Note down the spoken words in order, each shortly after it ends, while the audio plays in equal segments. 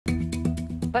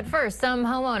But first, some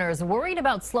homeowners worried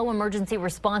about slow emergency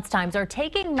response times are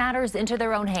taking matters into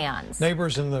their own hands.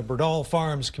 Neighbors in the Berdoll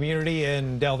Farms Community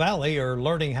in Valle are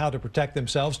learning how to protect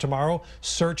themselves tomorrow.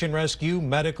 Search and rescue,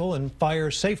 medical, and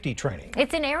fire safety training.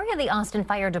 It's an area the Austin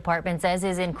Fire Department says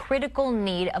is in critical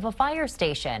need of a fire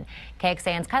station.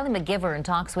 KXAN's Kylie McGivern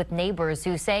talks with neighbors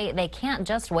who say they can't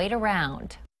just wait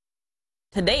around.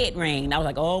 Today it rained. I was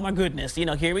like, oh my goodness,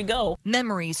 here we go.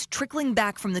 Memories trickling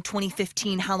back from the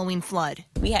 2015 Halloween flood.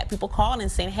 We had people calling and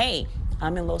saying, hey,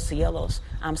 I'm in Los Cielos.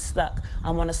 I'm stuck.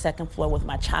 I'm on the second floor with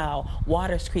my child.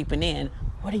 Water's creeping in.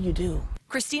 What do you do?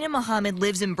 Christina Muhammad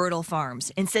lives in Berdoll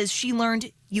Farms and says she learned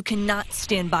you cannot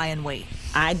stand by and wait.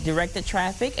 I directed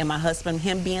traffic, and my husband,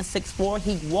 him being 6'4",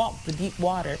 he walked the deep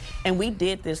water. And we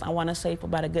did this, I want to say, for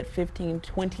about a good 15,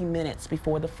 20 minutes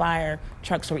before the fire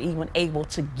trucks were even able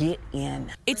to get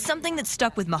in. It's something that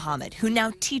stuck with Muhammad, who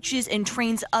now teaches and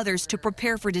trains others to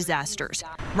prepare for disasters.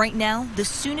 Right now, the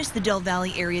soonest the Del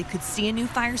Valle area could see a new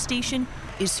fire station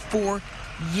is 4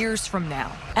 years from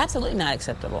now. Absolutely not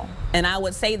acceptable. And I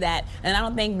would say that, and I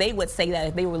don't think they would say that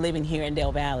if they were living here in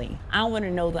Del Valle. I want to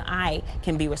know that I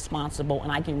can be responsible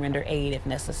and I can render aid if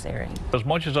necessary. As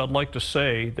much as I'd like to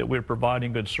say that we're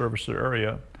providing good service to the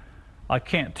area, I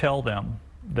can't tell them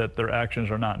that their actions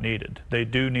are not needed. They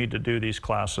do need to do these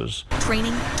classes.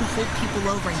 Training to hold people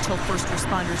over until first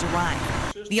responders arrive.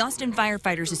 The Austin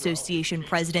Firefighters Association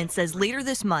president says later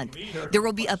this month, there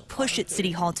will be a push at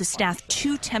City Hall to staff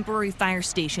 2 temporary fire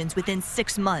stations within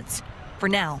 6 months. For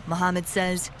now, Muhammad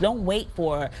says, don't wait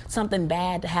for something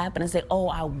bad to happen and say, oh,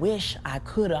 I wish I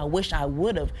could, I wish I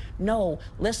would have. No,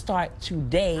 let's start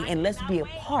today and let's be a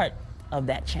part of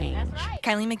that change.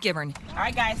 Kylie McGivern. All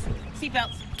right, guys,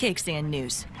 seatbelts. KXAN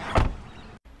News.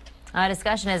 A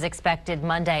discussion is expected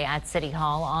Monday at City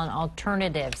Hall on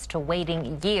alternatives to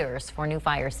waiting years for new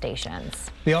fire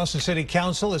stations. The Austin City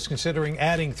Council is considering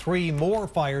adding 3 more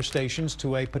fire stations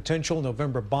to a potential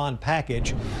November bond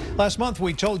package. Last month,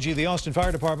 we told you the Austin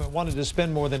Fire Department wanted to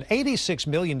spend more than $86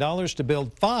 million to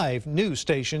build 5 new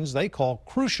stations they call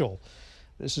crucial.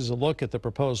 This is a look at the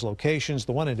proposed locations.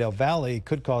 The one in Del Valle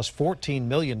could cost $14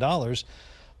 million.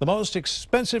 The most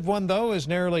expensive one, though, is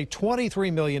nearly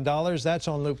 $23 million. That's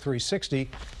on Loop 360.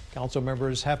 Council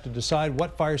members have to decide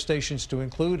what fire stations to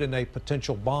include in a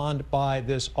potential bond by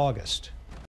this August.